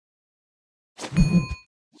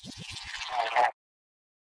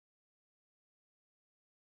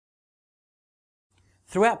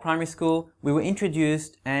Throughout primary school, we were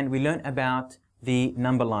introduced and we learnt about the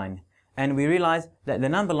number line. And we realized that the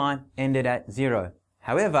number line ended at 0.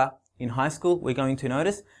 However, in high school, we're going to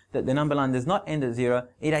notice that the number line does not end at 0.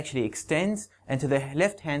 It actually extends, and to the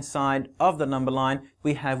left-hand side of the number line,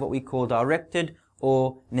 we have what we call directed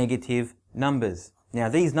or negative numbers. Now,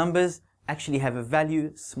 these numbers actually have a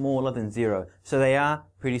value smaller than 0, so they are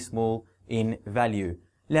pretty small in value.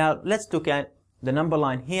 Now, let's look at the number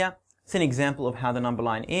line here. It's an example of how the number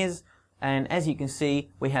line is, and as you can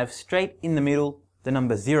see, we have straight in the middle the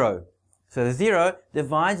number 0. So the 0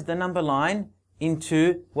 divides the number line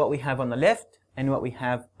into what we have on the left and what we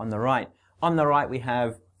have on the right. On the right we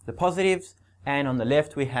have the positives, and on the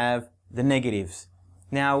left we have the negatives.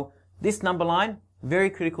 Now, this number line, very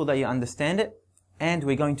critical that you understand it, and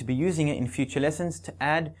we're going to be using it in future lessons to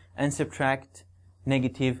add and subtract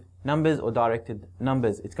negative numbers or directed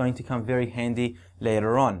numbers. It's going to come very handy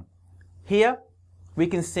later on. Here we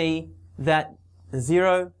can see that the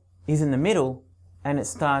 0 is in the middle, and it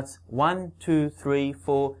starts 1, 2, 3,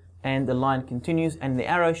 4, and the line continues, and the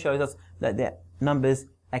arrow shows us that the numbers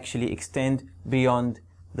actually extend beyond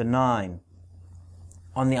the 9.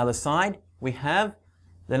 On the other side, we have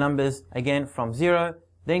the numbers again from 0,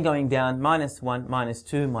 then going down -1,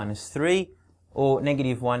 -2, -3, or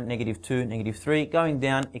 -1, -2, -3, going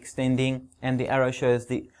down, extending, and the arrow shows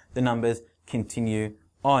the numbers continue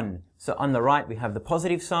on. So on the right we have the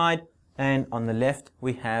positive side, and on the left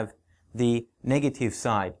we have the negative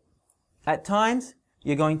side. At times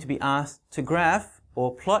you're going to be asked to graph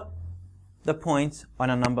or plot the points on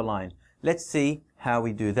a number line. Let's see how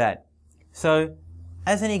we do that. So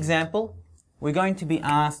as an example, we're going to be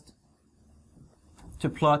asked to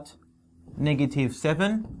plot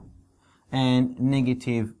 -7 and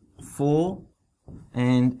 -4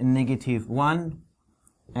 and -1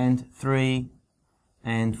 and 3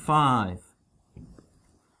 and 5.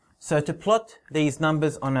 So to plot these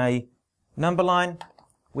numbers on a number line,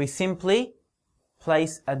 we simply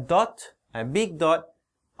place a dot, a big dot,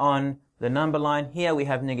 on the number line. Here we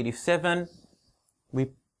have -7.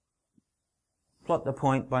 We plot the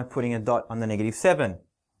point by putting a dot on the -7.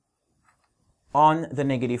 On the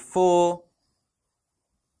 -4,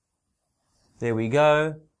 there we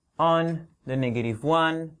go. On the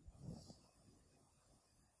 -1,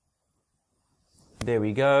 there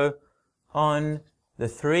we go. On the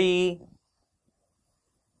 3,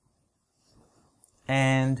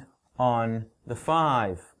 and on the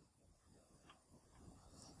 5.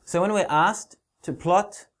 So when we're asked to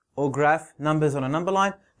plot or graph numbers on a number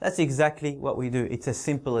line, that's exactly what we do. It's as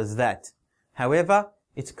simple as that. However,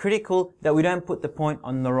 it's critical that we don't put the point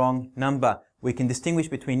on the wrong number. We can distinguish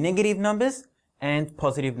between negative numbers and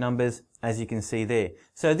positive numbers, as you can see there.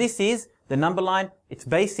 So this is the number line. It's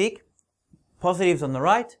basic. Positives on the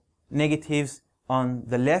right, negatives on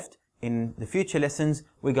the left. In the future lessons,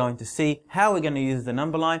 we're going to see how we're going to use the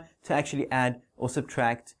number line to actually add or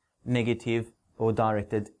subtract negative or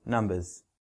directed numbers.